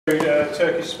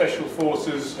Turkish special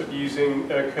forces abusing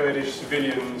Kurdish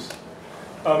civilians.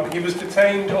 He was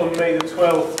detained on May the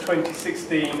 12th,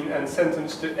 2016 and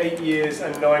sentenced to 8 years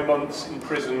and 9 months in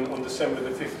prison on December the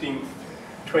 15th,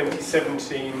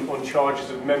 2017 on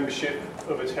charges of membership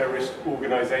of a terrorist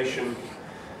organisation.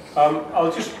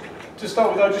 To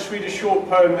start with, I'll just read a short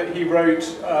poem that he wrote,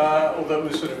 although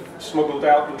it was sort of smuggled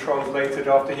out and translated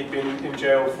after he'd been in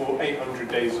jail for 800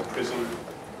 days of prison.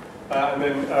 And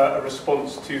then a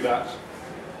response to that.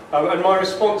 And my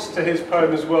response to his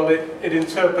poem as well, it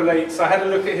interpolates. I had a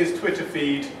look at his Twitter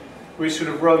feed, which sort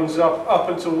of runs up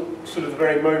until sort of the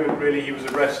very moment really he was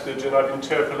arrested, and I've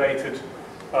interpolated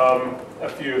a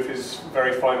few of his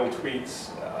very final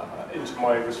tweets into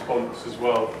my response as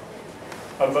well.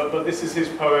 But this is his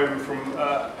poem from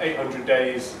 800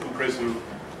 days in prison.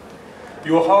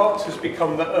 Your heart has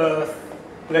become the earth.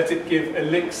 Let it give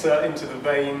elixir into the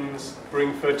veins,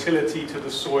 bring fertility to the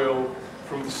soil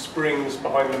from the springs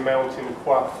behind the mountain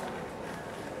quaff.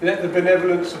 Let the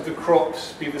benevolence of the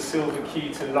crops be the silver key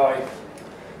to life.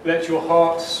 Let your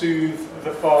heart soothe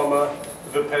the farmer,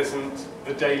 the peasant,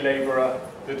 the day labourer,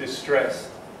 the distressed.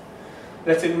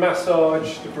 Let it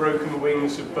massage the broken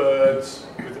wings of birds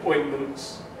with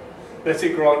ointments. Let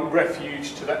it grant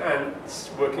refuge to the ants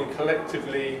working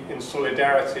collectively in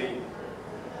solidarity.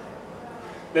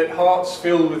 Let hearts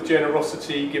fill with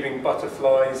generosity, giving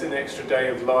butterflies an extra day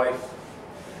of life.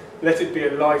 Let it be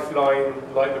a lifeline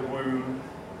like the womb.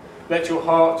 Let your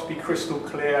heart be crystal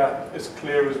clear as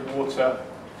water.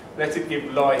 Let it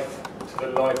give life to the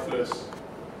lifeless.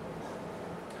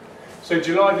 So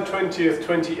July the 20th,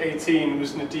 2018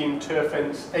 was Nedim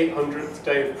Turfent's 800th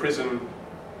day of prison.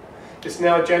 It's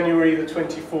now January the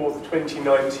 24th,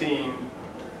 2019.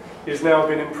 He has now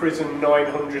been in prison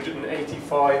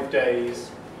 985 days.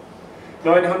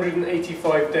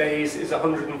 985 days is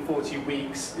 140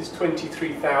 weeks, is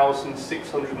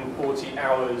 23,640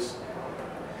 hours.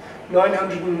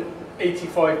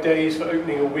 985 days for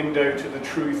opening a window to the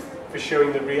truth, for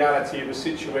showing the reality of a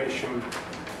situation,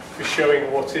 for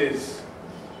showing what is.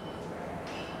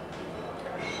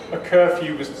 A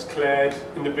curfew was declared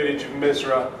in the village of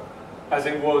Mesra, as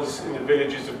it was in the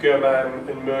villages of German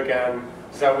and Murgan,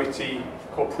 Zawiti,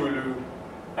 Kopulu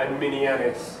and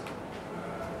Minianis.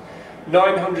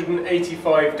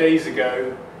 985 days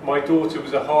ago, my daughter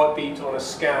was a heartbeat on a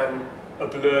scan, a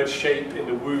blurred shape in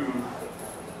the womb.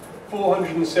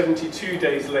 472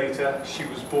 days later, she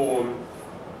was born.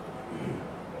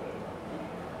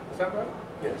 Is that right?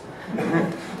 Yes.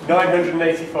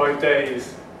 985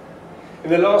 days.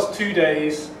 In the last 2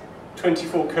 days,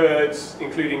 24 Kurds,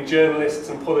 including journalists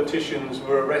and politicians,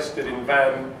 were arrested in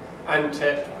Van,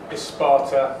 Antep,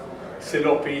 Isparta,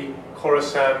 Silopi,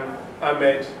 Khorasan,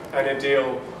 Ahmed and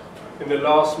Adil. In the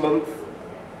last month,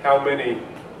 how many?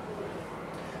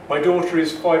 My daughter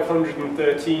is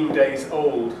 513 days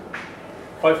old.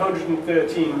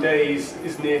 513 days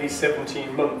is nearly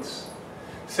 17 months.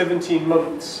 17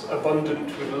 months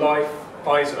abundant with life,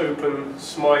 eyes open,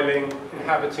 smiling,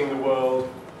 inhabiting the world.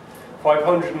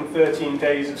 513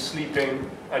 days of sleeping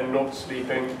and not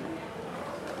sleeping.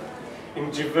 In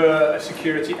Javur, a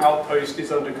security outpost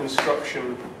is under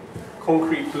construction.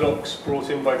 Concrete blocks brought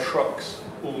in by trucks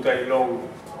all day long.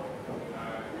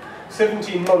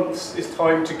 17 months is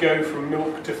time to go from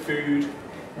milk to food,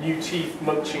 new teeth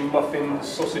munching muffins,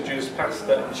 sausages,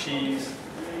 pasta and cheese,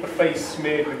 a face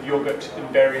smeared with yogurt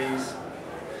and berries.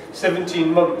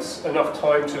 17 months, enough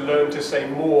time to learn to say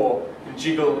more and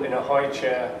jiggle in a high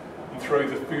chair and throw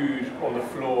the food on the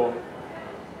floor.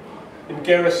 In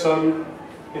Gerasun,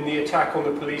 in the attack on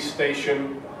the police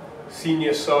station,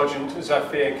 Senior Sergeant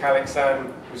Zafir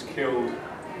Kalexan was killed.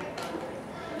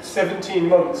 17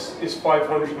 months is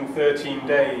 513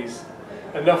 days,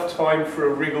 enough time for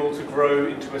a wriggle to grow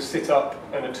into a sit-up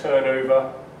and a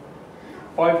turnover.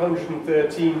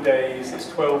 513 days is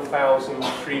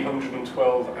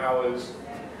 12,312 hours,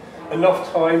 enough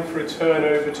time for a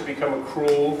turnover to become a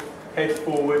crawl, head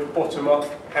forward, bottom up,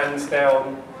 hands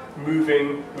down,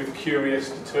 moving with curious,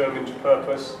 determined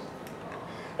purpose.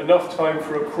 Enough time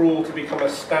for a crawl to become a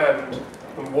stand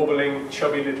and wobbling,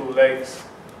 chubby little legs,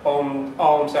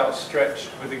 arms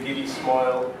outstretched with a giddy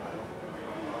smile.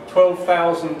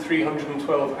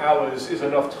 12,312 hours is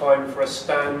enough time for a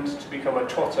stand to become a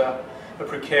totter, a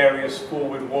precarious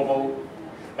forward wobble.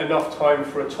 Enough time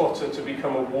for a totter to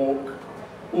become a walk.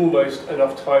 Almost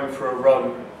enough time for a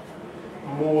run.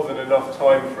 More than enough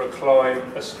time for a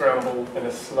climb, a scramble and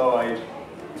a slide.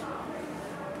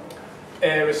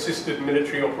 Air-assisted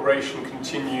military operation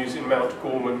continues in Mount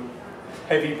Gorman.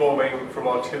 Heavy bombing from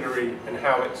artillery and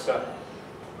howitzer.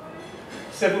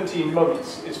 17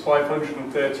 months is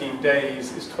 513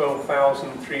 days, is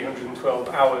 12,312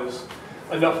 hours.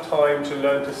 Enough time to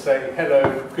learn to say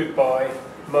hello, goodbye,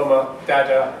 mama,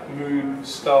 dada, moon,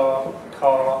 star,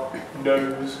 car,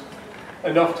 nose.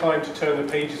 Enough time to turn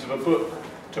the pages of a book,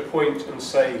 to point and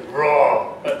say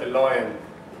roar at the lion,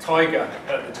 tiger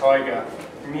at the tiger,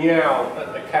 meow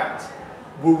at the cat,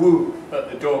 woo woo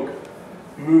at the dog,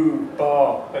 moo,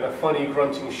 bar, and a funny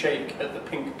grunting shake at the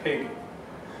pink pig.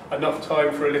 Enough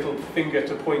time for a little finger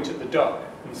to point at the duck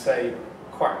and say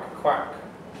quack, quack.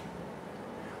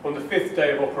 On the 5th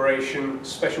day of operation,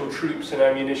 special troops and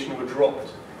ammunition were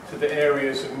dropped to the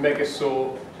areas of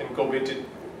Megasaw and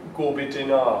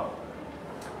Gorbidinar.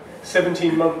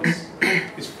 17 months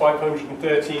is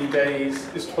 513 days,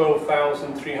 is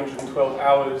 12,312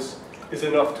 hours, is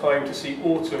enough time to see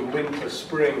autumn, winter,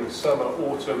 spring, summer,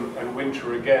 autumn, and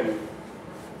winter again.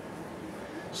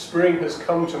 Spring has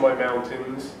come to my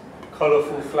mountains,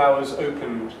 colourful flowers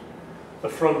opened. The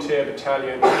frontier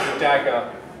battalion is a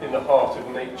dagger in the heart of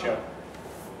nature.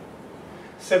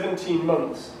 17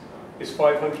 months is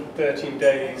 513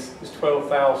 days, is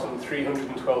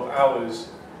 12,312 hours,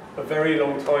 a very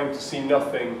long time to see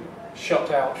nothing,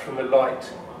 shut out from the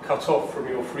light, cut off from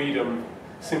your freedom,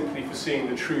 simply for seeing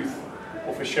the truth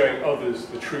or for showing others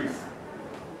the truth.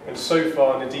 And so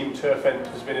far, Nedim Turfent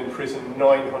has been in prison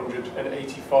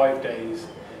 985 days,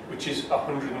 which is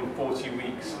 140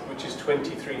 weeks, which is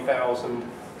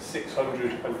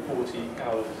 23,640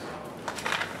 hours.